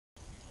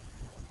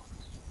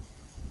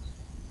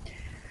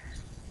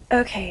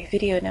Okay,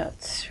 video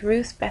notes.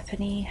 Ruth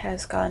Bethany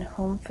has gone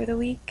home for the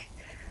week.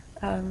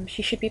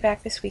 She should be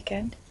back this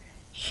weekend.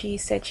 She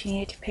said she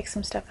needed to pick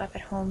some stuff up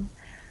at home,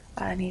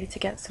 needed to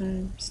get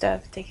some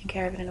stuff taken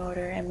care of in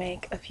order, and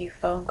make a few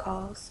phone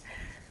calls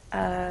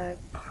uh,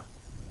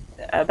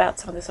 about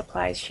some of the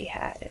supplies she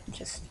had and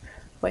just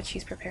what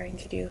she's preparing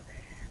to do.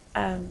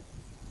 Um,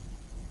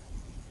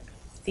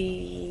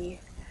 the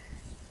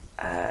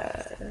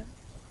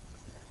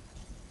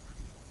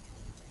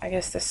I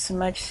guess the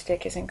smudge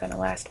stick isn't going to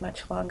last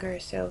much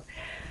longer, so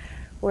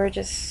we're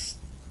just,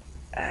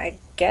 I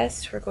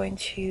guess we're going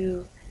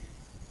to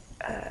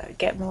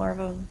get more of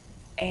them,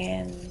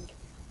 and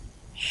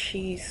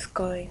she's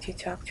going to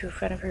talk to a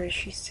friend of hers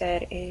she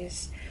said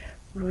is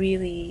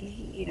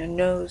really,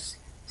 knows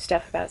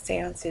stuff about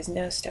seances,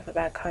 knows stuff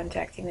about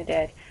contacting the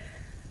dead.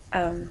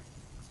 Um,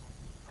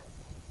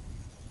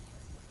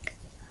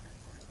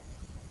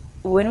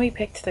 when we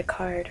picked the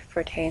card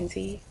for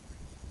Tansy,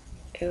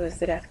 it was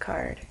the death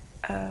card.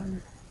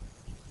 Um,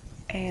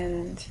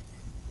 and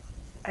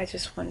I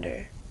just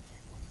wonder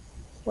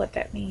what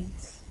that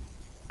means.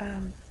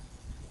 Um,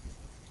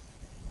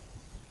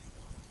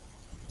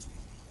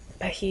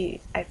 but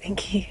I think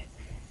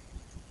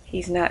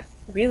he's not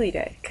really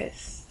dead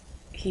because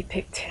he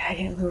picked it. I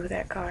didn't move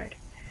that card.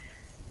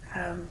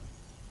 Um,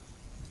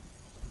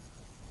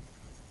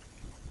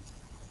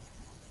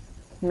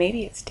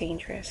 maybe it's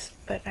dangerous,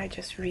 but I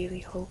just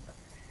really hope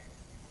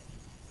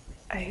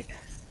I.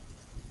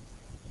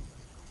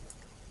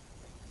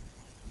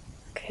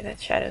 Okay,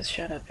 that shadow's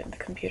shown up in the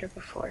computer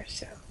before,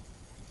 so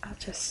I'll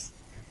just.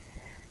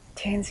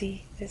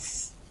 Tansy,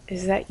 is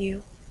that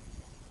you?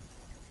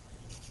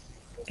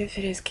 If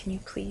it is, can you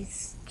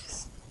please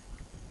just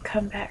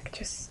come back?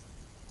 Just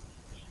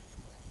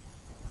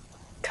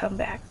come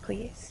back,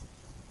 please.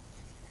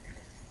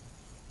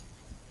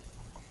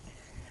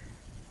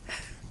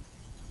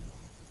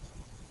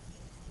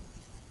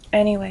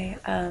 Anyway,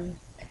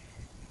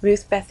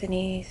 Ruth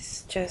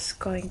Bethany's just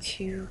going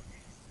to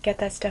get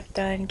that stuff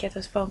done, get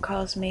those phone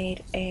calls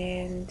made,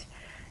 and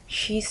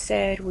she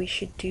said we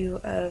should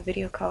do a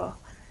video call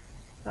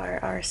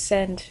or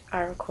send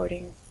our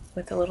recording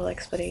with a little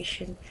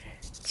explanation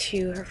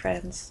to her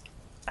friends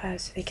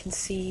so they can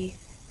see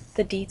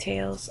the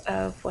details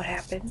of what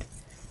happened,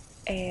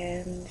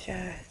 and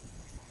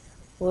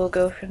we'll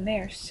go from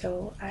there.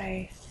 So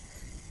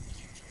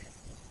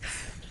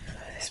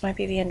this might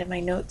be the end of my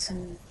notes,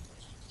 and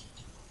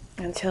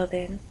until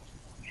then,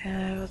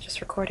 I'll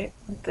just record it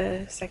when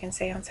the second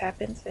seance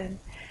happens. And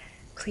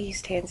please,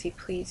 Tansy,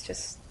 please,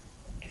 just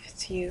if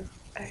it's you,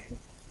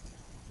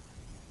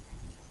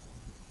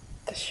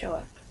 just show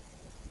up.